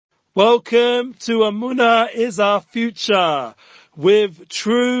Welcome to Emuna is Our Future with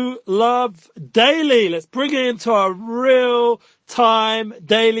True Love Daily. Let's bring it into our real time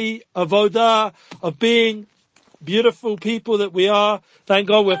daily avodah of being beautiful people that we are. Thank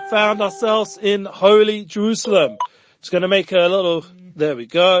God we've found ourselves in holy Jerusalem. Just going to make a little, there we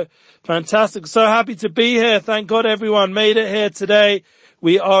go. Fantastic. So happy to be here. Thank God everyone made it here today.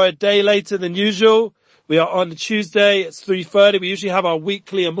 We are a day later than usual. We are on Tuesday, it's 3:30. We usually have our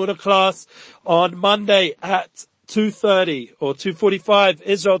weekly Emuna class on Monday at 2:30 or 2:45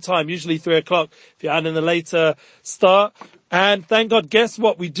 Israel time, usually 3 o'clock if you're adding the later start. And thank God, guess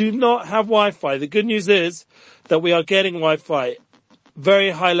what? We do not have Wi-Fi. The good news is that we are getting Wi-Fi, very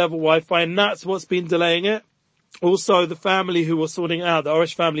high level Wi-Fi, and that's what's been delaying it. Also, the family who was sorting out, the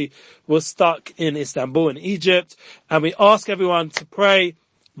Orish family, was stuck in Istanbul in Egypt. And we ask everyone to pray,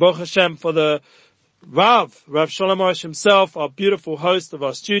 Baruch Hashem, for the Rav Shalom Orish himself, our beautiful host of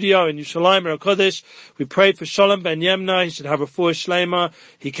our studio in Yerushalayim, Rav Kodesh. We prayed for Shalom ben Yemna. He should have a full shlema.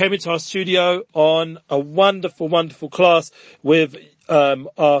 He came into our studio on a wonderful, wonderful class with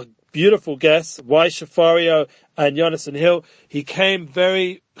our beautiful guests, Y. Shafario and Yonason Hill. He came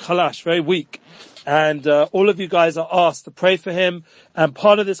very chalash, very weak. And all of you guys are asked to pray for him. And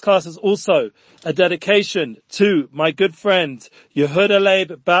part of this class is also a dedication to my good friend Yehuda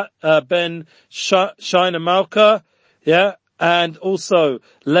Leib ben Shaina Malka, yeah, and also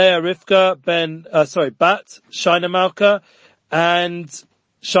Leah Rivka Bat Shaina Malka and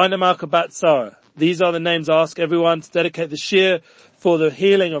Shaina Malka Bat Sarah. These are the names I ask everyone to dedicate the shir for the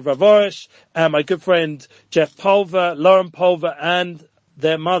healing of Rav Orish and my good friend Jeff Pulver, Lauren Pulver, and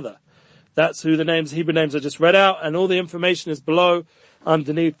their mother. That's who the names, Hebrew names I just read out, and all the information is below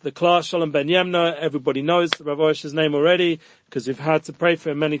underneath the class. Shalom ben Yemna, everybody knows Rav Orish's name already because we've had to pray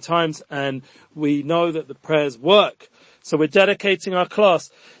for him many times and we know that the prayers work. So we're dedicating our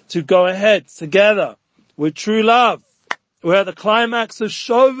class to go ahead together with true love. We're at the climax of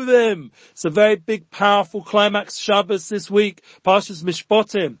Shovavim. It's a very big, powerful climax Shabbos this week. Parshas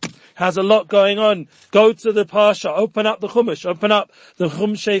Mishpatim has a lot going on. Go to the Parsha, open up the Chumash, open up the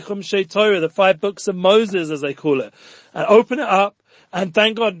Chumshei Torah, the 5 books of Moses as they call it, and open it up. And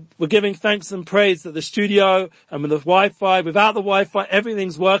thank God we're giving thanks and praise that the studio and with the Wi-Fi, without the Wi-Fi,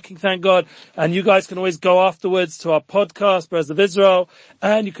 everything's working, thank God. And you guys can always go afterwards to our podcast, Brothers of Israel,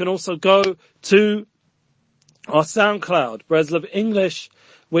 and you can also go to our SoundCloud, Breslov English,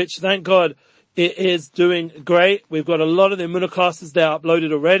 which thank God it is doing great. We've got a lot of the Emuna classes there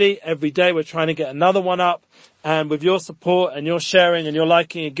uploaded already. Every day we're trying to get another one up. And with your support and your sharing and your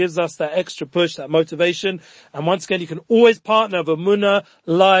liking, it gives us that extra push, that motivation. And once again, you can always partner with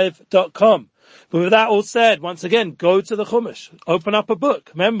emunalive.com. But with that all said, once again, go to the Chumash. Open up a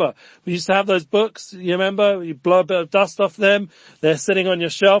book. Remember, we used to have those books. You remember? You blow a bit of dust off them. They're sitting on your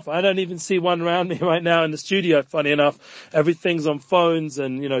shelf. I don't even see one around me right now in the studio, funny enough. Everything's on phones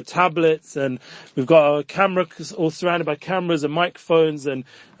and, tablets. And we've got our camera all surrounded by cameras and microphones. And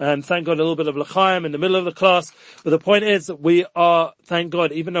thank God a little bit of l'chaim in the middle of the class. But the point is that we are, thank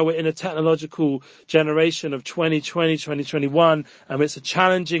God, even though we're in a technological generation of 2020, 2021, and it's a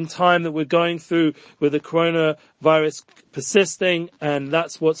challenging time that we're going through with the coronavirus persisting, and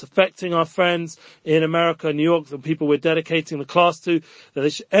that's what's affecting our friends in America and New York, the people we're dedicating the class to,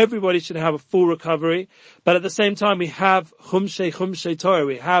 that everybody should have a full recovery. But at the same time, we have Chumshei Torah,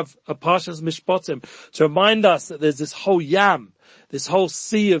 we have a Parshas Mishpatim to remind us that there's this whole yam, this whole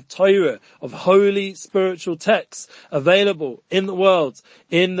sea of Torah, of holy spiritual texts available in the world,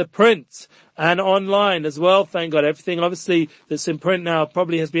 in the print and online as well. Thank God. Everything obviously that's in print now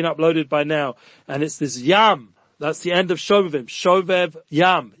probably has been uploaded by now. And it's this yam. That's the end of Shovavim. Shovev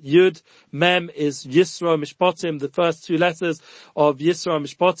Yam. Yud Mem is Yisro Mishpatim. The first 2 letters of Yisro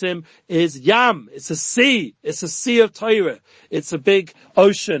Mishpatim is Yam. It's a sea. It's a sea of Torah. It's a big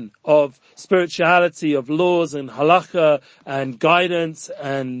ocean of spirituality, of laws and halacha and guidance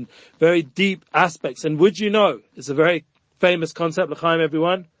and very deep aspects. And would you know, it's a very famous concept, l'chaim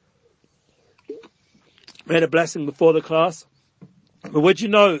everyone. We had a blessing before the class. But would you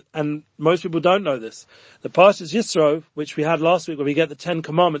know, and most people don't know this, the Parshas Yisro, which we had last week where we get the 10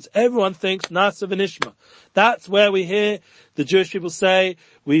 Commandments, everyone thinks Nasa v'nishma. That's where we hear the Jewish people say,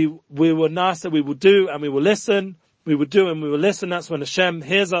 we will Nasa, we will do, and we will listen. We will do and we will listen. That's when Hashem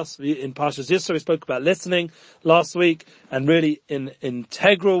hears us. In Parshas Yisro, we spoke about listening last week, and really in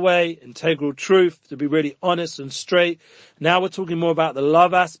integral way, integral truth, to be really honest and straight. Now we're talking more about the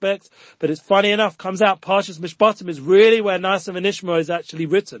love aspect, but it's funny enough, comes out Parshas Mishpatim is really where Nasa v'nishma is actually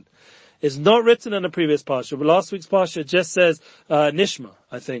written. It's not written in the previous Parsha, but last week's Parsha just says, Nishma,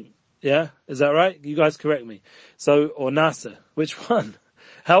 I think. Yeah? Is that right? You guys correct me. So, or Nasa. Which one?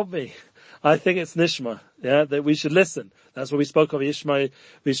 Help me. I think it's Nishma, that we should listen. That's what we spoke of Yishma.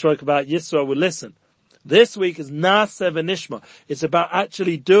 We spoke about Yisro will listen. This week is Naaseh v'Nishma. It's about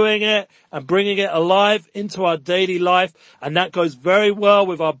actually doing it and bringing it alive into our daily life. And that goes very well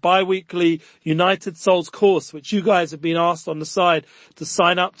with our bi-weekly United Souls course, which you guys have been asked on the side to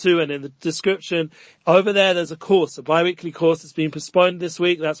sign up to. And in the description over there's a course, a bi-weekly course that's been postponed this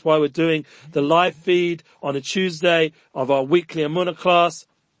week. That's why we're doing the live feed on a Tuesday of our weekly Emuna class.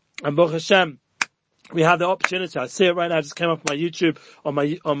 And Baruch Hashem, we have the opportunity. I see it right now. I just came up on my YouTube, on my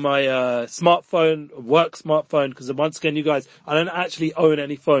smartphone, work smartphone, because once again, you guys, I don't actually own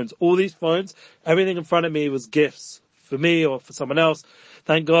any phones. All these phones, everything in front of me was gifts for me or for someone else.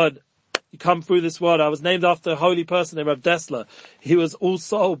 Thank God you come through this world. I was named after a holy person named Rav Dessler. He was all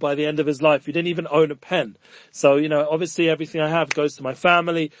soul by the end of his life. He didn't even own a pen. So, obviously everything I have goes to my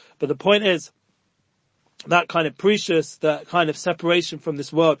family. But the point is, that kind of precious, that kind of separation from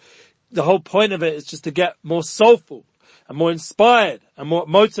this world, the whole point of it is just to get more soulful and more inspired and more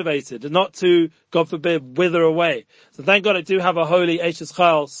motivated and not to, God forbid, wither away. So thank God I do have a holy Eishes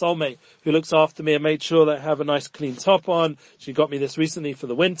Chayil soulmate who looks after me and made sure that I have a nice clean top on. She got me this recently for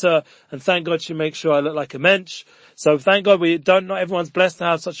the winter, and thank God she makes sure I look like a mensch. So thank God not everyone's blessed to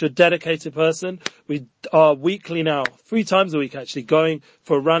have such a dedicated person. We are weekly now, 3 times a week actually, going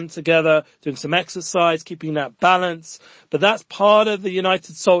for a run together, doing some exercise, keeping that balance. But that's part of the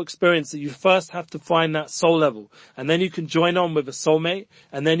United Soul experience, that you first have to find that soul level. And then you can join on with a soulmate,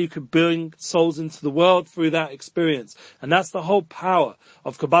 and then you can bring souls into the world through that experience. And that's the whole power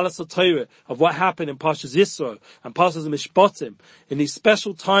of Kabbalah Sotorah, of what happened in Parshas Yisro and Parshas Mishpatim, in these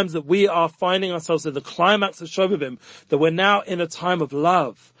special times that we are finding ourselves in the climax of Shovavim, that we're now in a time of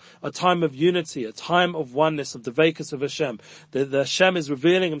love, a time of unity, a time of oneness, of the Vekas of Hashem. The Hashem is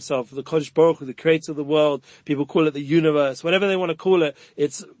revealing himself, the Kodesh Baruch Hu, the creator of the world. People call it the universe, whatever they want to call it.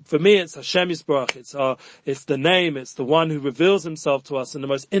 For me, it's Hashem Yisbarach. It's the name, it's the one who reveals himself to us in the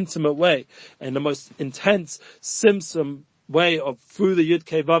most intimate way, in the most intense, simsum way of through the Yud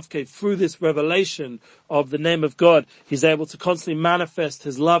Kei Vav Kei, through this revelation of the name of God, he's able to constantly manifest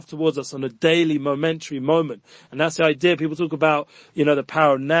his love towards us on a daily momentary moment. And that's the idea. People talk about, the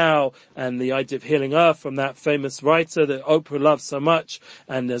power of now and the idea of healing earth from that famous writer that Oprah loves so much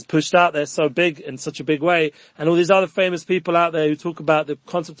and has pushed out there so big, in such a big way. And all these other famous people out there who talk about the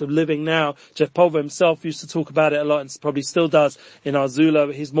concept of living now. Jeff Pulver himself used to talk about it a lot and probably still does in our Zula,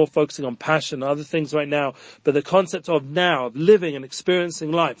 but he's more focusing on passion and other things right now. But the concept of now, of living and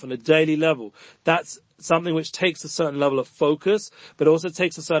experiencing life on a daily level, that's something which takes a certain level of focus, but also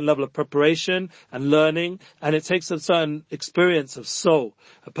takes a certain level of preparation and learning, and it takes a certain experience of soul.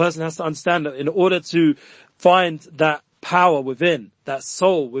 A person has to understand that in order to find that power within, that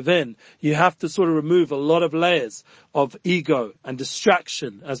soul within, you have to sort of remove a lot of layers of ego and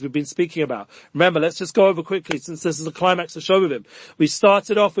distraction, as we've been speaking about. Remember, let's just go over quickly, since this is a climax of Shovavim. We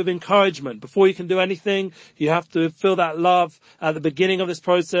started off with encouragement. Before you can do anything, you have to feel that love at the beginning of this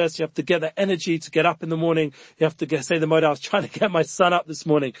process. You have to get the energy to get up in the morning. You have to say the mode, I was trying to get my son up this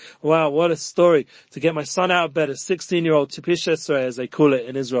morning. Wow, what a story. To get my son out of bed, a 16-year-old Tipish Esrei, as they call it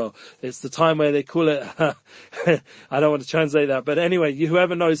in Israel. It's the time where they call it, I don't want to translate that, but anyway,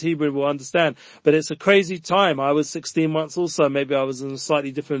 whoever knows Hebrew will understand. But it's a crazy time. I was 16 months also. Maybe I was in a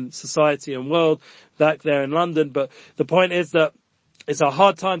slightly different society and world back there in London. But the point is that it's a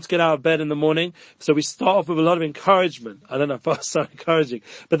hard time to get out of bed in the morning. So we start off with a lot of encouragement. I don't know if I was so encouraging,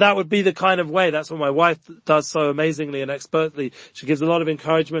 but that would be the kind of way. That's what my wife does so amazingly and expertly. She gives a lot of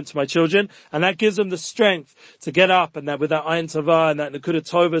encouragement to my children, and that gives them the strength to get up, and that with that Ayin Tova and that Nekudas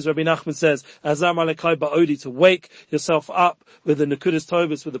Tova, as Rabbi Nachman says, Azam Alekai Ba'odi, to wake yourself up with the Nekudas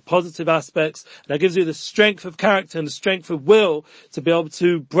Tovas, with the positive aspects. And that gives you the strength of character and the strength of will to be able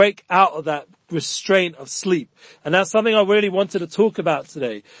to break out of that restraint of sleep. And that's something I really wanted to talk about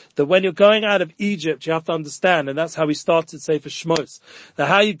today, that when you're going out of Egypt, you have to understand, and that's how we started Sefer Shmos, that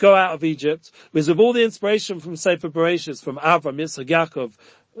how you go out of Egypt was with all the inspiration from Sefer Bereshis, from Avram, Yitzchak, Yaakov,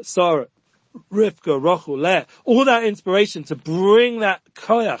 Sarah, Rivka, Rachel, Leah, all that inspiration to bring that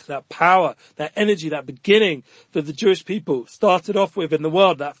koyach, that power, that energy, that beginning that the Jewish people started off with in the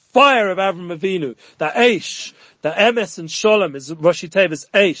world, that fire of Avram Avinu, that Aish, the Emes and Sholem is Roshi Tevis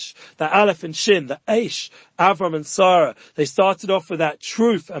Aish, the Aleph and Shin, the Aish, Avram and Sarah. They started off with that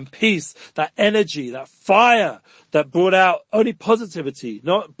truth and peace, that energy, that fire that brought out only positivity,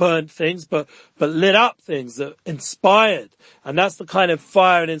 not burnt things, but lit up things that inspired. And that's the kind of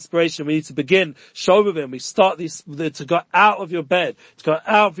fire and inspiration we need to begin Shovavim. We start to go out of your bed, to go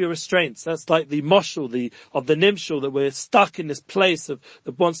out of your restraints. That's like the moshul, of the nimshul, that we're stuck in this place that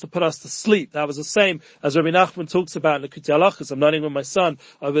wants to put us to sleep. That was the same as Rabbi Nachman talks about in the Likutei Halachos. I'm learning with my son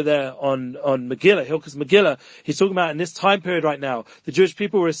over there on Megillah, Hilchos Megillah. He's talking about in this time period right now, the Jewish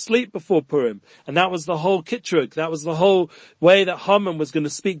people were asleep before Purim. And that was the whole kitrug. That was the whole way that Haman was going to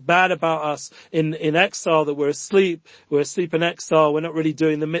speak bad about us in exile, that we're asleep in exile, we're not really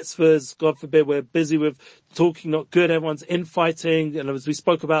doing the mitzvahs, God forbid, we're busy with talking not good, everyone's infighting, and as we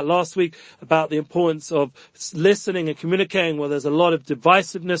spoke about last week, about the importance of listening and communicating. Well, there's a lot of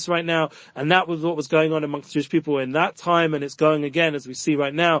divisiveness right now, and that was what was going on amongst Jewish people in that time, and it's going again, as we see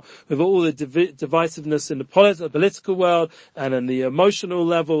right now, with all the divisiveness in the political world, and in the emotional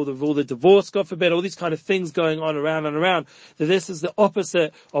level, with all the divorce, God forbid, all these kind of things going on around and around, that this is the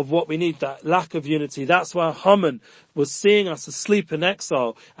opposite of what we need, that lack of unity. That's why Haman was seeing us asleep in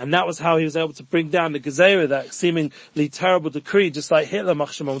exile, and that was how he was able to bring down the Gezerah, that seemingly terrible decree, just like Hitler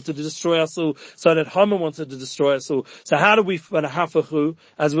wanted to destroy us all, so that Haman wanted to destroy us all. So how do we,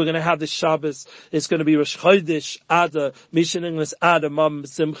 as we're going to have this Shabbos, it's going to be Rosh Chodesh Adar, Mishan English Adar, Mam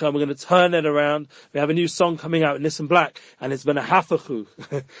Simcha, and we're going to turn it around. We have a new song coming out, Nissan Black, and it's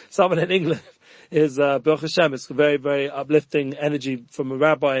Benahafachu. Someone in England is Baruch Hashem. It's a very, very uplifting energy from a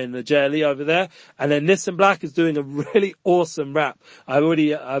rabbi in the JLE over there. And then Nissan Black is doing a really awesome rap.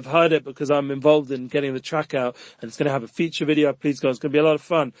 I've heard it because I'm involved in getting the track out, and it's going to have a feature video. Please go, it's going to be a lot of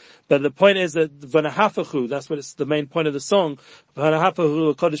fun. But the point is that V'nahafachu, that's what it's the main point of the song.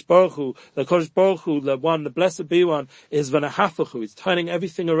 V'nahafachu, Kodesh Baruch Hu, the Kodesh Baruch Hu, the one, the blessed be one, is V'nahafachu. It's turning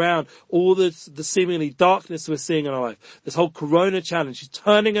everything around. All the seemingly darkness we're seeing in our life. This whole Corona challenge, he's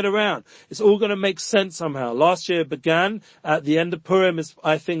turning it around. It's all going to make sense somehow. Last year began at the end of Purim,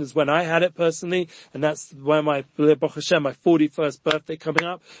 I think is when I had it personally, and that's when my Baruch Hashem, my 41st birthday coming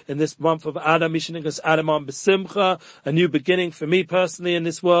up in this month of Adar, Mishenikas Adamam B'Simcha, a new beginning for me personally in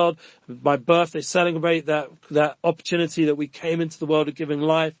this world. My birthday, celebrate that opportunity that we came into the world of giving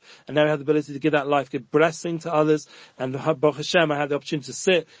life, and now we have the ability to give that life, give blessing to others. And Baruch Hashem, I had the opportunity to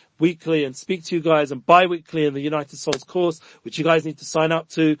sit weekly and speak to you guys, and bi-weekly in the United Souls course, which you guys need to sign up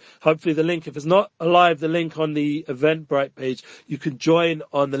to. Hopefully the link, if it's not alive, the link on the Eventbrite page, you can join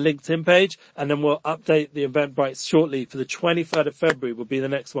on the LinkedIn page, and then we'll update the Eventbrite shortly for the 23rd of February will be the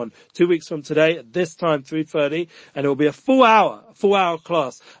next one. 2 weeks from today at this time, 3:30, and it will be a full hour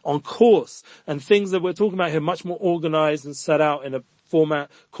class on course, and things that we're talking about here much more organized and set out in a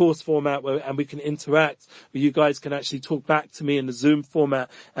course format, and we can interact, where you guys can actually talk back to me in the Zoom format,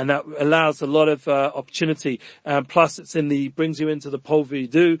 and that allows a lot of opportunity. Plus it's brings you into the Pol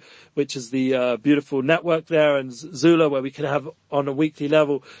Vidu, which is the beautiful network there, and Zula, where we can have on a weekly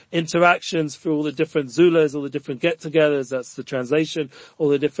level interactions through all the different Zulas, all the different get-togethers, that's the translation, all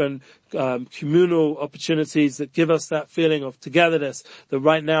the different communal opportunities that give us that feeling of togetherness that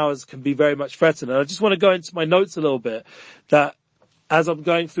right now can be very much threatened. And I just want to go into my notes a little bit, that as I'm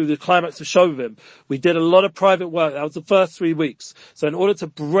going through the climax of Shovavim, we did a lot of private work. That was the first 3 weeks. So in order to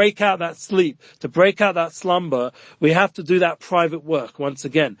break out that sleep, to break out that slumber, we have to do that private work once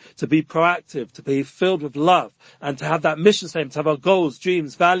again, to be proactive, to be filled with love, and to have that mission statement, to have our goals,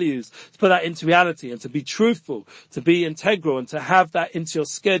 dreams, values, to put that into reality, and to be truthful, to be integral, and to have that into your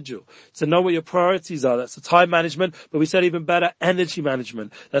schedule, to know what your priorities are. That's the time management, but we said even better, energy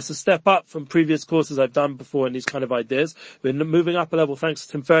management. That's a step up from previous courses I've done before in these kind of ideas. We're moving up a level, thanks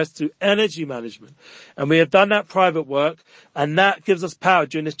to Tim Ferriss, to energy management. And we have done that private work, and that gives us power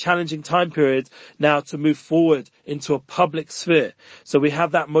during this challenging time period now to move forward into a public sphere. So we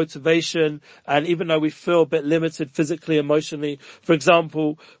have that motivation, and even though we feel a bit limited physically, emotionally, for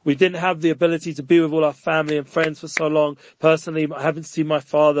example, we didn't have the ability to be with all our family and friends for so long. Personally, I haven't seen my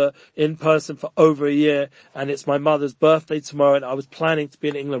father in person for over a year, and it's my mother's birthday tomorrow, and I was planning to be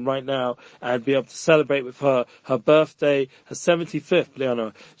in England right now and be able to celebrate with her birthday, her 75th.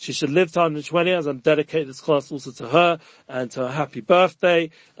 Leona. She should live to 120, as I'm dedicated this class also to her and to her happy birthday.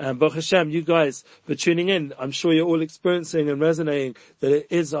 And Baruch Hashem, you guys for tuning in. I'm sure you're all experiencing and resonating that it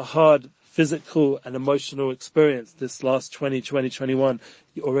is a hard physical and emotional experience this last 2021.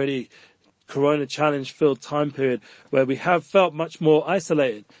 Already Corona challenge filled time period where we have felt much more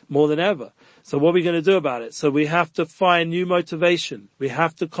isolated, more than ever. So what are we going to do about it? So we have to find new motivation. We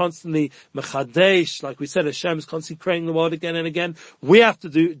have to constantly mechadesh, like we said, Hashem is constantly creating the world again and again. We have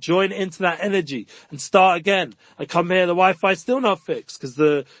to join into that energy and start again. I come here, the Wi-Fi is still not fixed because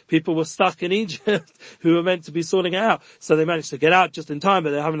the people were stuck in Egypt who were meant to be sorting it out. So they managed to get out just in time,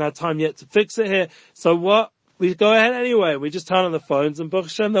 but they haven't had time yet to fix it here. So what we go ahead anyway. We just turn on the phones and Baruch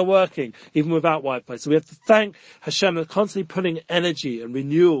Hashem, they're working, even without Wi-Fi. So we have to thank Hashem for constantly putting energy and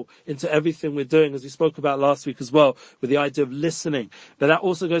renewal into everything we're doing, as we spoke about last week as well, with the idea of listening. But that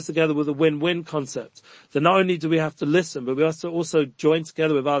also goes together with a win-win concept. That not only do we have to listen, but we have to also join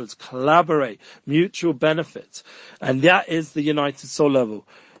together with others, collaborate, mutual benefit. And that is the united soul level.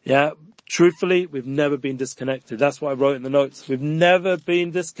 Yeah. Truthfully, we've never been disconnected. That's what I wrote in the notes. We've never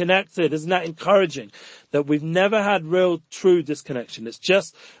been disconnected. Isn't that encouraging? That we've never had real, true disconnection. It's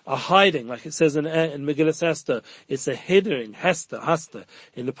just a hiding, like it says in Megillah Esther. It's a hiding, Hasta,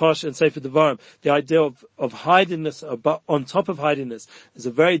 in the Parsha and Sefer Devarim. The idea of hidingness, but on top of hidingness, is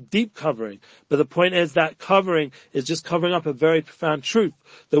a very deep covering. But the point is that covering is just covering up a very profound truth.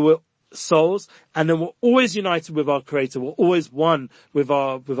 That we're souls, and then we're always united with our Creator. We're always one with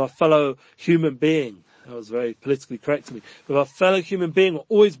our fellow human being. That was very politically correct to me. With our fellow human being, we're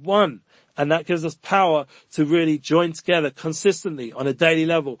always one. And that gives us power to really join together consistently on a daily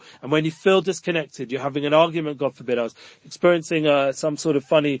level. And when you feel disconnected, you're having an argument, God forbid. I was experiencing some sort of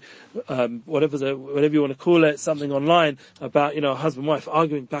funny, whatever you want to call it, something online about, husband, wife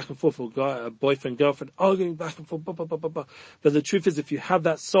arguing back and forth, or boyfriend, girlfriend arguing back and forth, blah, blah, blah, blah, blah. But the truth is, if you have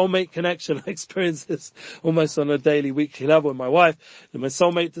that soulmate connection, I experience this almost on a daily, weekly level with my wife, and my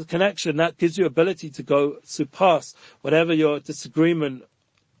soulmate connection, that gives you ability to go surpass whatever your disagreement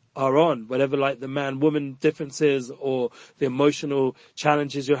are on, whatever like the man-woman differences or the emotional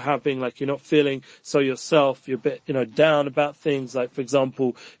challenges you're having, like you're not feeling so yourself, you're a bit, down about things. Like, for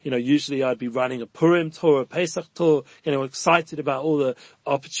example, usually I'd be running a Purim tour, a Pesach tour, excited about all the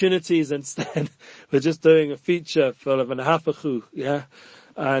opportunities. Instead, we're just doing a feature full of an hapachu, yeah?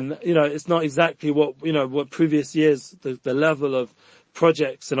 And, it's not exactly what previous years, the level of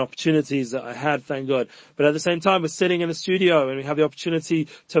projects and opportunities that I had, thank God. But at the same time, we're sitting in a studio and we have the opportunity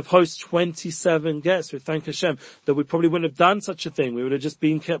to host 27 guests. We thank Hashem that we probably wouldn't have done such a thing. We would have just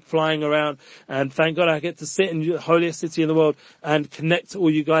been kept flying around. And thank God I get to sit in the holiest city in the world and connect to all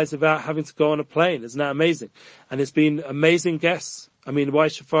you guys without having to go on a plane. Isn't that amazing? And it's been amazing guests. I mean, Y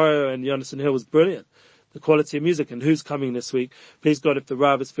Shafaro and Jonathan Hill was brilliant. The quality of music. And who's coming this week? Please God, if the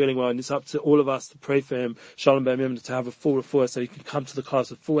Rav is feeling well, and it's up to all of us to pray for him, Shalom B'Emuna, to have a full refuah so he can come to the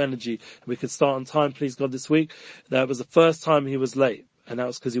class with full energy and we can start on time, please God, this week. That was the first time he was late. And that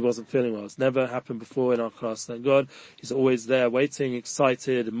was because he wasn't feeling well. It's never happened before in our class. Thank God. He's always there, waiting,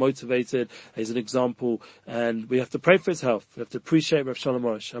 excited, and motivated. He's an example. And we have to pray for his health. We have to appreciate Rav Shalom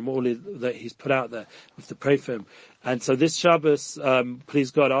Arush and all that he's put out there. We have to pray for him. And so this Shabbos,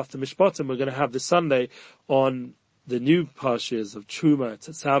 please God, after Mishpatim, we're going to have this Sunday on the new parshas of Truma,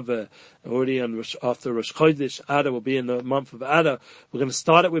 Tetzaveh, already after Rosh Chodesh, Adar will be in the month of Adar. We're going to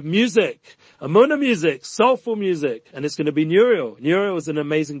start it with music, Emuna music, soulful music, and it's going to be Nuriel. Nuriel is an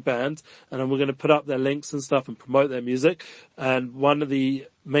amazing band, and we're going to put up their links and stuff and promote their music. And one of the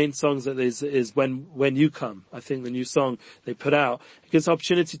main songs that is When You Come. I think the new song they put out. It gives the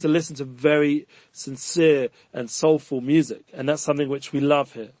opportunity to listen to very sincere and soulful music. And that's something which we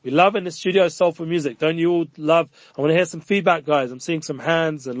love here. We love in the studio soulful music. Don't you all love? I want to hear some feedback, guys. I'm seeing some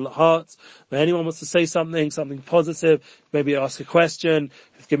hands and hearts. If anyone wants to say something positive, maybe ask a question,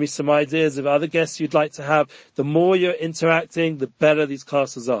 give me some ideas of other guests you'd like to have. The more you're interacting, the better these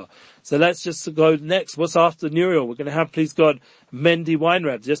classes are. So let's just go next. What's after Nuriel? We're going to have, please God, Mendy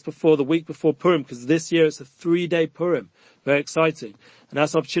Weinreb just before the week before Purim, because this year it's a 3-day Purim. Very exciting. And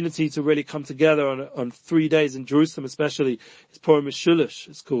that's an opportunity to really come together on 3 days in Jerusalem, especially. It's Purim Mishulish,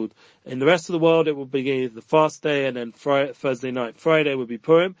 it's called. In the rest of the world, it will be the fast day and then Thursday night. Friday will be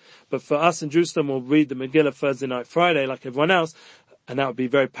Purim. But for us in Jerusalem, we'll read the Megillah Thursday night, Friday, like everyone else. And that would be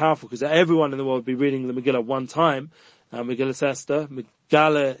very powerful because everyone in the world will be reading the Megillah one time. Megillah Esther,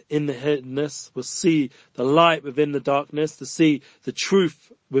 Megillah in the hiddenness, will see the light within the darkness, to see the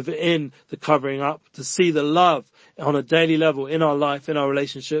truth within the covering up, to see the love on a daily level in our life, in our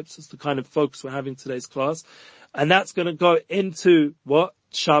relationships. It's the kind of focus we're having today's class. And that's going to go into what?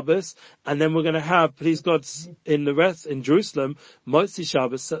 Shabbos. And then we're going to have, please God, in the rest, in Jerusalem, Motzi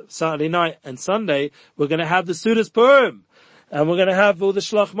Shabbos, Saturday night and Sunday, we're going to have the Sudas Purim. And we're going to have all the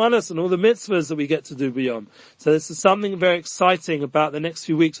Shlach Manas and all the mitzvahs that we get to do beyond. So this is something very exciting about the next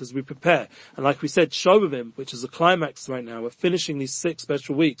few weeks as we prepare. And like we said, Shovavim, which is a climax right now, we're finishing these 6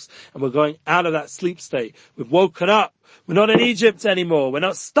 special weeks and we're going out of that sleep state. We've woken up. We're not in Egypt anymore. We're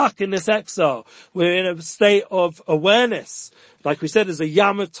not stuck in this exile. We're in a state of awareness. Like we said, there's a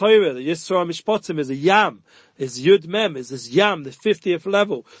yam of Torah. The Yisro Mishpatim is a yam. is Yud Mem, is this Yam, the 50th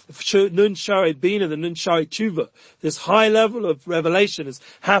level. The Nun Shari Bina, the Nun Shari Tshuva. This high level of revelation is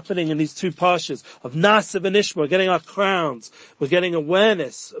happening in these two parshas of Nasiv and Ishma. We're getting our crowns. We're getting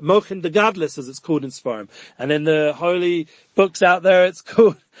awareness. Mochin de Gadlus, as it's called in Sfarim. And in the holy books out there, it's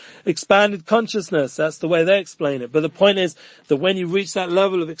called expanded consciousness. That's the way they explain it. But the point is that when you reach that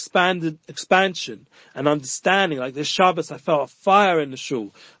level of expansion and understanding, like this Shabbos, I felt a fire in the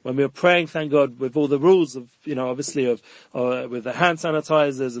shul when we were praying, thank God, with all the rules of, obviously with the hand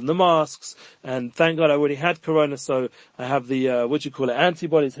sanitizers and the masks. And thank God I already had corona, so I have the,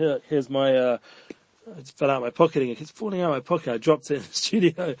 antibodies. Here's my, it fell out of my pocket again. It's falling out of my pocket. I dropped it in the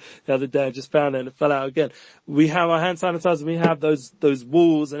studio the other day. I just found it and it fell out again. We have our hand sanitizer. We have those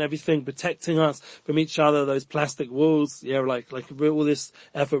walls and everything protecting us from each other. Those plastic walls. Yeah, like all this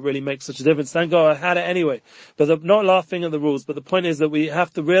effort really makes such a difference. Thank God I had it anyway. But not laughing at the rules. But the point is that we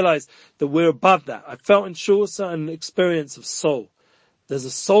have to realize that we're above that. I felt in shul a certain experience of soul. There's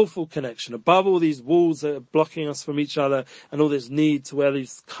a soulful connection above all these walls that are blocking us from each other and all this need to wear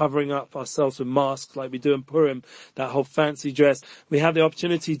these covering up ourselves with masks like we do in Purim, that whole fancy dress. We have the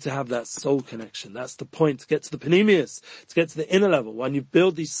opportunity to have that soul connection. That's the point, to get to the panemius, to get to the inner level. When you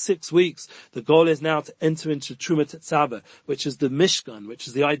build these 6 weeks, the goal is now to enter into Truma Tetzaveh, which is the Mishkan, which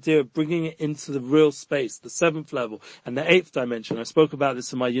is the idea of bringing it into the real space, the 7th level and the 8th dimension. I spoke about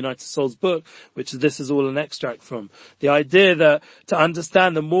this in my United Souls book, which this is all an extract from. The idea that to understand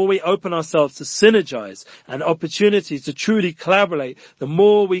the more we open ourselves to synergize and opportunities to truly collaborate, the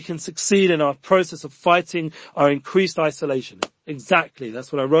more we can succeed in our process of fighting our increased isolation. Exactly.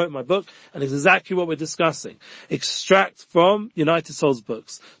 That's what I wrote in my book, and it's exactly what we're discussing. Extract from United Souls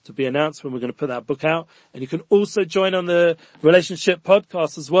books to be announced when we're going to put that book out. And you can also join on the relationship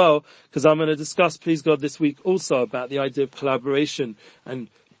podcast as well, because I'm going to discuss, please God, this week also about the idea of collaboration and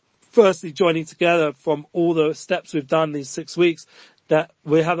firstly joining together from all the steps we've done these 6 weeks, that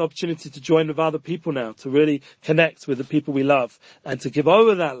we have the opportunity to join with other people now, to really connect with the people we love and to give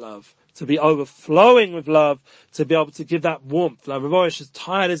over that love, to be overflowing with love, to be able to give that warmth. Like Rav Orish, as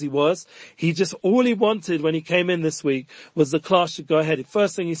tired as he was, all he wanted when he came in this week was the class should go ahead. The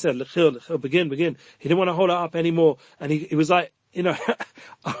first thing he said, L'chil, begin. He didn't want to hold it up anymore. And he was like,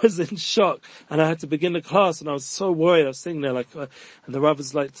 I was in shock and I had to begin the class and I was so worried. I was sitting there and the Rav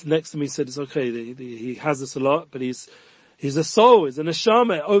was like next to me, said, it's okay. He has this a lot, but he's a soul, he's an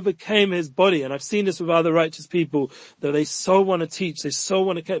neshama. It overcame his body. And I've seen this with other righteous people, that they so want to teach, they so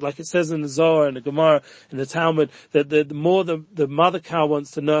want to, like it says in the Zohar and the Gemara and the Talmud, that the more the mother cow wants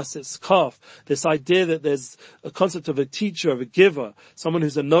to nurse its calf, this idea that there's a concept of a teacher, of a giver, someone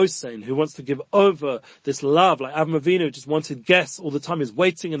who's a nosein, who wants to give over this love, like Avraham Avinu just wanted guests all the time. He's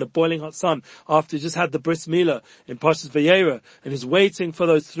waiting in the boiling hot sun after he just had the bris milah in Parshas Vayera, and he's waiting for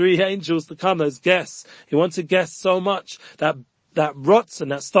those 3 angels to come, those guests. He wanted guests so much that Rotzen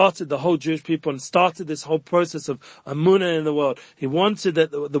that started the whole Jewish people and started this whole process of Emuna in the world. He wanted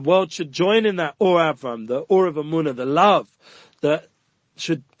that the world should join in that Or Avram, the Or of Emuna, the love that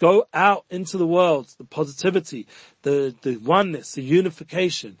should go out into the world, the positivity, the oneness, the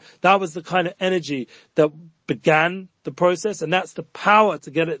unification. That was the kind of energy that began the process, and that's the power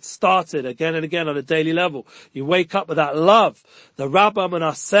to get it started again and again on a daily level. You wake up with that love, the Rabba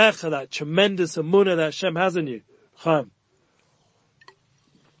Manasecha, that tremendous Emuna that Hashem has in you. Chaim.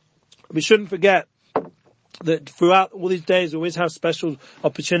 We shouldn't forget that throughout all these days we always have special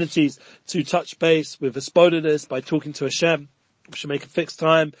opportunities to touch base with Aspodidus by talking to Hashem. We should make a fixed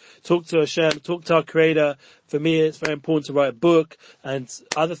time, talk to Hashem, talk to our Creator. For me, it's very important to write a book and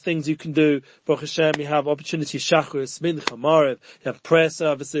other things you can do. Baruch Hashem, you have opportunities, Shacharis, Mincha, Maariv, you have prayer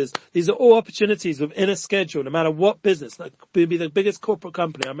services. These are all opportunities within a schedule, no matter what business. Like, be the biggest corporate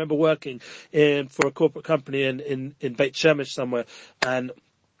company. I remember working for a corporate company in Beit Shemesh somewhere, and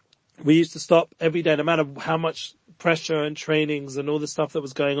we used to stop every day, no matter how much pressure and trainings and all the stuff that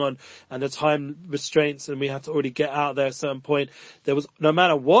was going on and the time restraints, and we had to already get out there at a certain point. There was, no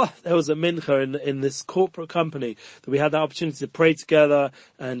matter what, there was a mincha in this corporate company that we had the opportunity to pray together,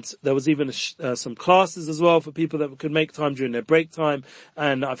 and there was even some classes as well for people that could make time during their break time.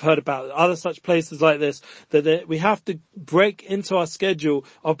 And I've heard about other such places like this, that we have to break into our schedule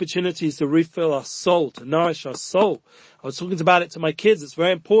opportunities to refill our soul, to nourish our soul. I was talking about it to my kids. It's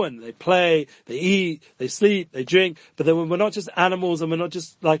very important. They play, they eat, they sleep, they drink. But then we're not just animals, and we're not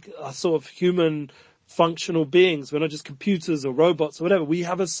just like a sort of human functional beings. We're not just computers or robots or whatever. We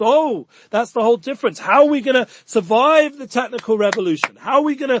have a soul. That's the whole difference. How are we going to survive the technical revolution? How are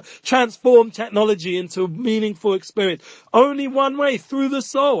we going to transform technology into a meaningful experience? Only one way, through the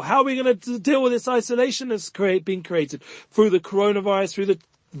soul. How are we going to deal with this isolation that's being created through the coronavirus, through the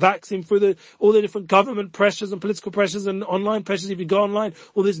vaccine, through all the different government pressures and political pressures and online pressures. If you go online,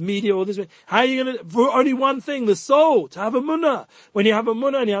 all this media, all this, how are you for only one thing, the soul, to have Emuna. When you have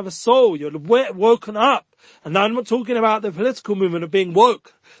Emuna and you have a soul, you're woken up. And now I'm not talking about the political movement of being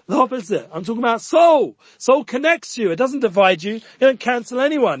woke. The opposite. I'm talking about soul. Soul connects you. It doesn't divide you. You don't cancel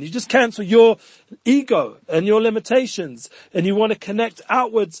anyone. You just cancel your ego and your limitations. And you want to connect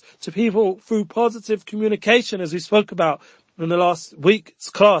outwards to people through positive communication, as we spoke about in the last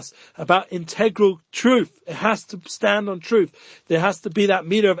week's class, about integral truth. It has to stand on truth. There has to be that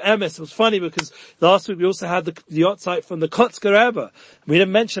meter of emes. It was funny because last week we also had the outside from the Kotzker Rebbe. We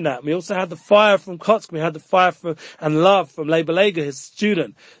didn't mention that. We also had the fire from Kotzker. We had the fire and love from Leib Leger, his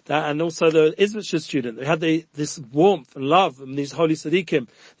student, and also the Izvitcher student. We had this warmth and love from these holy tzaddikim,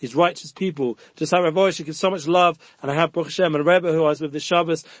 these righteous people. Just like Rav Oishik gives so much love, and I have Baruch Hashem and Rebbe who I was with this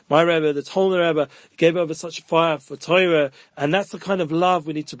Shabbos, my Rebbe, the Tolner Rebbe, gave over such a fire for Torah. And that's the kind of love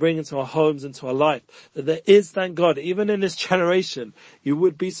we need to bring into our homes, into our life. That there is, thank God, even in this generation, you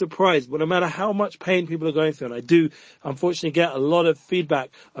would be surprised, but no matter how much pain people are going through, and I do unfortunately get a lot of feedback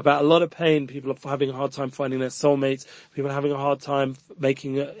about a lot of pain, people are having a hard time finding their soulmates, people are having a hard time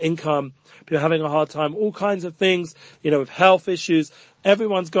making income, people are having a hard time, all kinds of things, with health issues.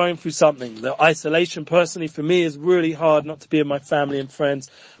 Everyone's going through something. The isolation personally for me is really hard not to be with my family and friends,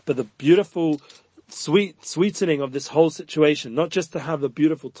 but the beautiful sweetening of this whole situation, not just to have the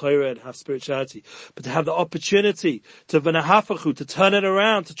beautiful Torah and have spirituality, but to have the opportunity to v'nahafachu, to turn it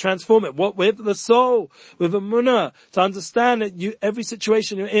around, to transform it. What with the soul, with Emuna, to understand that every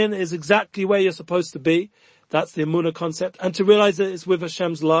situation you're in is exactly where you're supposed to be. That's the Emuna concept. And to realize that it's with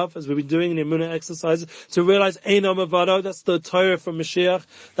Hashem's love, as we've been doing in the Emuna exercises. To realize Eino Mavado, that's the Torah from Mashiach.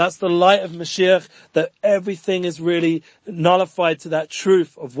 That's the light of Mashiach, that everything is really nullified to that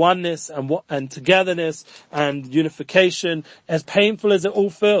truth of oneness and togetherness and unification, as painful as it all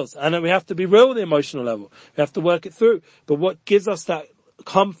feels. And then we have to be real with the emotional level. We have to work it through. But what gives us that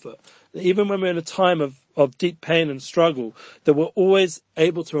comfort, even when we're in a time of deep pain and struggle, that we're always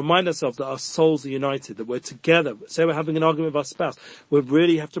able to remind ourselves that our souls are united, that we're together. Say we're having an argument with our spouse, we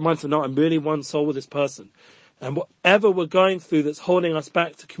really have to remind ourselves, no, I'm really one soul with this person. And whatever we're going through that's holding us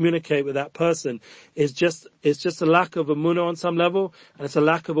back to communicate with that person is just a lack of Emuna on some level, and it's a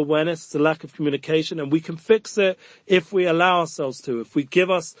lack of awareness, it's a lack of communication, and we can fix it if we allow ourselves to, if we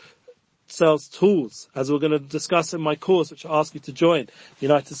give ourselves tools, as we're going to discuss in my course, which I ask you to join, the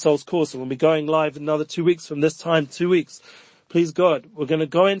United Souls course, and we'll be going live in another 2 weeks from this time, 2 weeks. Please God, we're going to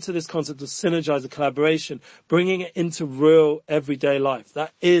go into this concept of synergize, of collaboration, bringing it into real everyday life.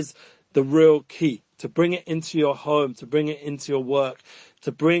 That is the real key, to bring it into your home, to bring it into your work,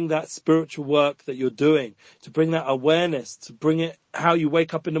 to bring that spiritual work that you're doing, to bring that awareness, to bring it how you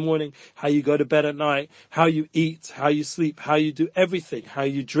wake up in the morning, how you go to bed at night, how you eat, how you sleep, how you do everything, how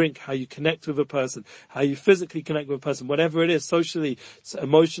you drink, how you connect with a person, how you physically connect with a person, whatever it is, socially,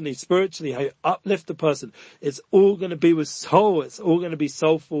 emotionally, spiritually, how you uplift the person. It's all going to be with soul. It's all going to be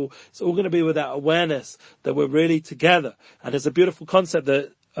soulful. It's all going to be with that awareness that we're really together. And it's a beautiful concept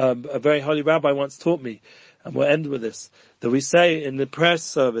that a very holy rabbi once taught me, and we'll end with this, that we say in the prayer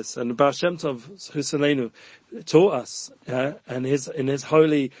service, and the Baal Shem Tov Husainenu taught us, and in his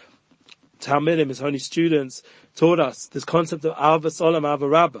holy Talmidim, his holy students taught us this concept of Avas Olam Ava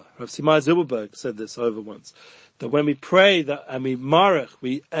Rabbah. Rav Simai Zilberberg said this over once, that when we pray that and we marach,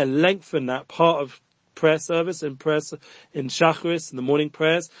 we lengthen that part of prayer service and prayers in Shacharis, in the morning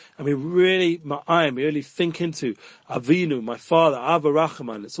prayers, and we really think into Avinu, my Father, Ava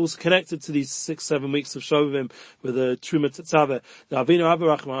Rachaman. It's also connected to these 6-7 weeks of Shovavim with the Truma Tetzaveh. The Avinu, Ava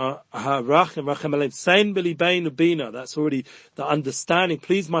Rachaman, Rachem, Rachem Aleim, Sein B'li Beinu Bina. That's already the understanding.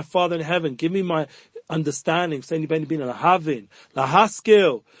 Please, my Father in heaven, give me my understanding, Sein B'li Beinu, Lahavin,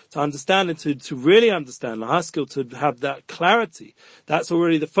 Lahaskil, to understand and to really understand, Lahaskil, to have that clarity. That's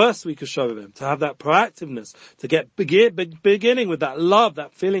already the first week of Shovavim, to have that proactiveness, to get beginning with that love,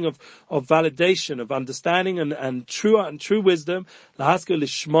 that feeling of validation, of understanding and true wisdom, Lahaskil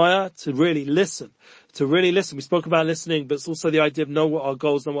Lishmaya, to really listen. We spoke about listening, but it's also the idea of know what our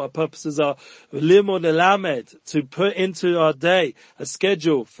goals and what our purposes are. Limud elamed, to put into our day a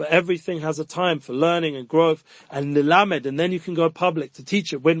schedule for everything has a time for learning and growth, and nilamed, and then you can go public to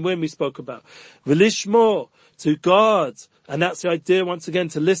teach it. When we spoke about Vilishmor, to God, and that's the idea once again,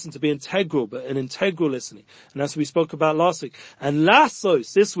 to listen, to be integral, but an integral listening, and that's what we spoke about last week. And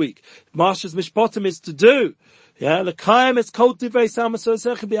lassos this week, Marsha's mishpatim is to do. Yeah, l'kayim es kol divrei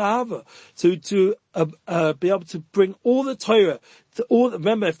samasosech b'ahava, to be able to bring all the Torah to all.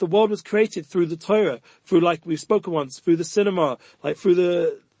 Remember, if the world was created through the Torah, through, like we've spoken once, through the cinema, like through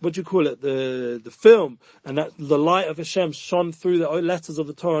the what do you call it, the film, and that the light of Hashem shone through the letters of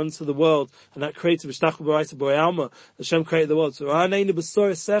the Torah into the world, and that created Hashem created the world.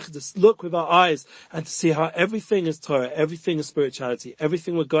 So just look with our eyes and to see how everything is Torah, everything is spirituality,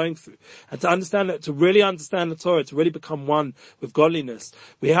 everything we're going through, and to understand that, to really understand the Torah, to really become one with godliness,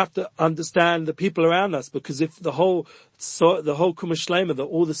 we have to understand the people around us, because if the whole Kumash Shlema,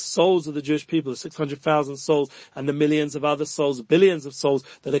 all the souls of the Jewish people, the 600,000 souls, and the millions of other souls, billions of souls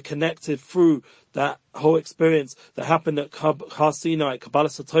that are connected through that whole experience that happened at Har Sinai, Kabbalah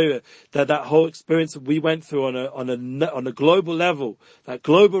Satorah, that whole experience that we went through on a global level, that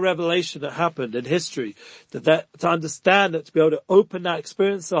global revelation that happened in history, that to understand that, to be able to open that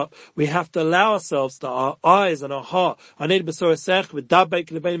experience up, we have to allow ourselves, to our eyes and our heart, we have to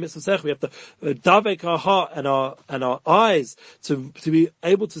davek our heart and our eyes to be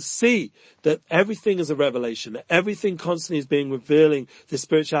able to see that everything is a revelation, that everything constantly is being revealing this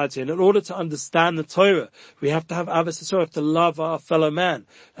spirituality. And in order to understand the Torah, we have to have Avos Yisrael, we have to love our fellow man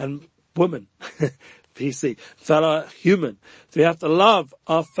and woman, PC, fellow human. So we have to love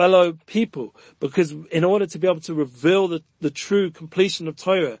our fellow people, because in order to be able to reveal the true completion of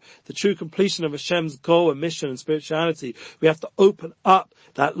Torah, the true completion of Hashem's goal and mission and spirituality, we have to open up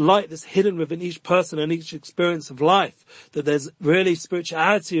that light that's hidden within each person and each experience of life, that there's really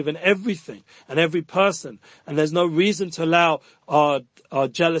spirituality within everything and every person, and there's no reason to allow our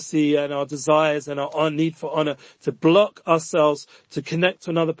jealousy and our desires and our need for honor to block ourselves to connect to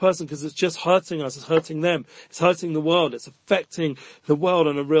another person, because it's just hurting us, it's hurting them, it's hurting the world, it's affecting the world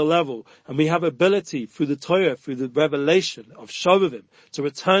on a real level. And we have ability through the Torah, through the revelation of Shovavim, to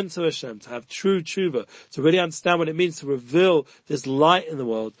return to Hashem, to have true tshuva, to really understand what it means to reveal this light in the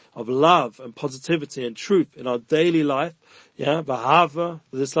world of love and positivity and truth in our daily life. Yeah, Bahava,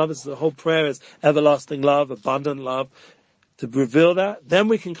 this love is, the whole prayer is everlasting love, abundant love. To reveal that, then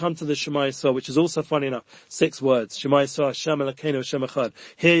we can come to the Shema Yisrael, which is also, funny enough, 6 words. Shema Yisrael, Hashem Elokeinu, Hashem Echad.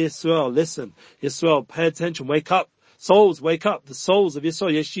 Hear Yisrael, listen. Yisrael, pay attention, wake up. Souls, wake up. The souls of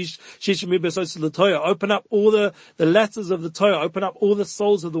Yisrael. Open up all the letters of the Torah. Open up all the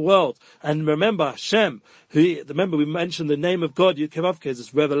souls of the world. And remember, Hashem, remember we mentioned the name of God, Yud-Kei-Vav-Kei, is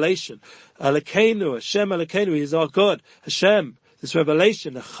this revelation. Elokeinu, Hashem Elokeinu, He is our God. Hashem, this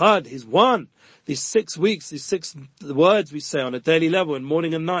revelation, Echad, He's one. These 6 weeks, these 6 words we say on a daily level, in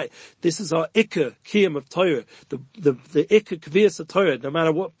morning and night. This is our Ikka Kiyam of Torah, the Ikka Kaviyas of Torah. No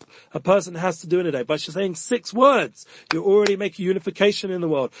matter what a person has to do in a day, by just saying 6 words, you already make a unification in the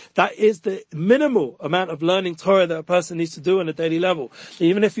world. That is the minimal amount of learning Torah that a person needs to do on a daily level.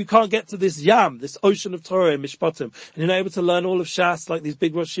 Even if you can't get to this Yam, this ocean of Torah in Mishpatim, and you're not able to learn all of Shas, like these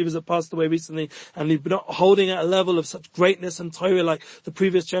big Rosh Yeshivas that passed away recently, and you're not holding at a level of such greatness and Torah like the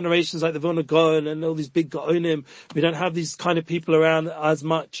previous generations, like the Vilna Gaon and all these big Gaonim. We don't have these kind of people around as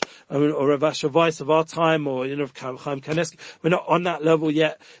much, or Rav Asher Weiss of our time, or Chaim Kaneski. We're not on that level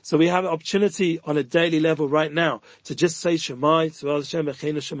yet. So we have an opportunity on a daily level right now to just say Shema Yisrael Hashem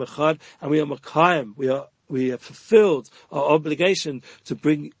Elokeinu Hashem Echad, and we are Makayim. We have fulfilled our obligation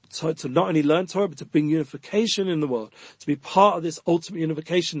to not only learn Torah, but to bring unification in the world, to be part of this ultimate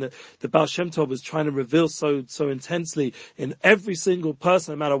unification that the Baal Shem Tov was trying to reveal so intensely in every single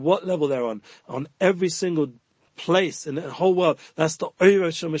person, no matter what level they're on every single place in the whole world. That's the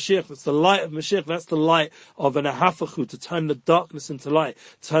Oiro Shel Mashiach. That's the light of Mashiach. That's the light of an Ahafachu, to turn the darkness into light,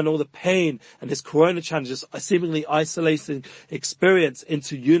 turn all the pain and this corona challenges, a seemingly isolating experience,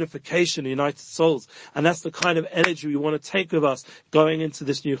 into unification, united souls. And that's the kind of energy we want to take with us going into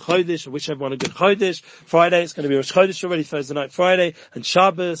this new Chodesh. I wish everyone a good Chodesh. Friday, it's going to be Rosh Chodesh already, Thursday night, Friday, and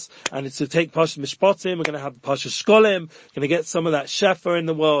Shabbos, and it's to take Parsha Mishpatim. We're going to have the Parsha Shkolim. Going to get some of that Shefa in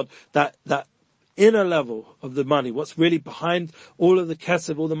the world, that inner level of the money. What's really behind all of the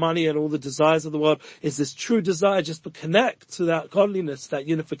kesef, all the money and all the desires of the world, is this true desire just to connect to that godliness, that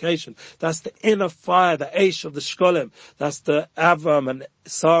unification. That's the inner fire, the Eish of the Shkolim. That's the Avram and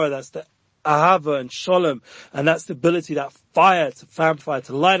Sarah. That's the Ahava and Sholem. And that's the ability, that fire, to fan fire,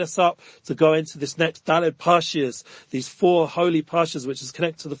 to light us up, to go into this next Daled Parshas, these 4 holy Parshas, which is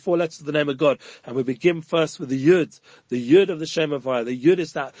connected to the 4 letters of the name of God. And we begin first with the Yud of the Shem Havaya. The Yud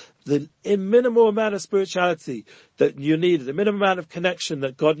is that, the minimal amount of spirituality that you need, the minimum amount of connection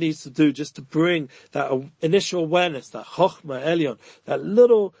that God needs to do just to bring that initial awareness, that Chochmah Elyon, that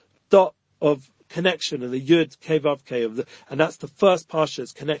little dot of connection, and the Yud Kei-Vav Kei and that's the first parsha.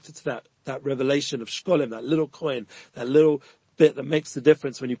 It's connected to that revelation of Shkolim, that little coin, that little bit that makes the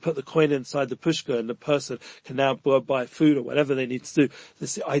difference when you put the coin inside the pushka and the person can now buy food or whatever they need to do.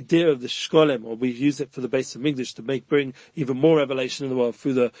 This the idea of the shkolim, or we use it for the base of Migdash to bring even more revelation in the world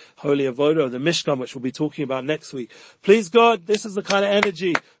through the holy avodah of the Mishkan, which we'll be talking about next week. Please God, this is the kind of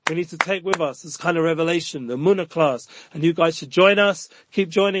energy we need to take with us, this kind of revelation, the Emuna class. And you guys should join us, keep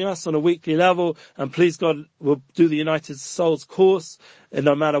joining us on a weekly level. And please God, we'll do the United Souls course. And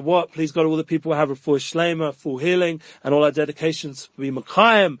no matter what, please God, all the people who have refuah shlema, full healing, and all our dedications to be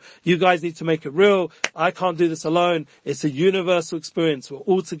Makayim. You guys need to make it real. I can't do this alone. It's a universal experience. We're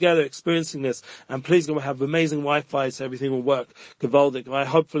all together experiencing this. And please God, we'll have amazing Wi-Fi so everything will work. Gewaldig.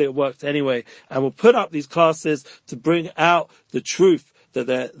 Hopefully it worked anyway. And we'll put up these classes to bring out the truth,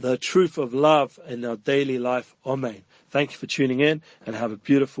 the truth of love in our daily life. Amen. Thank you for tuning in, and have a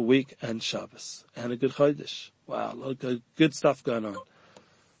beautiful week and Shabbos. And a good Chodesh. Wow, a lot of good stuff going on.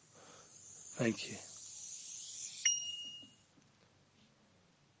 Thank you.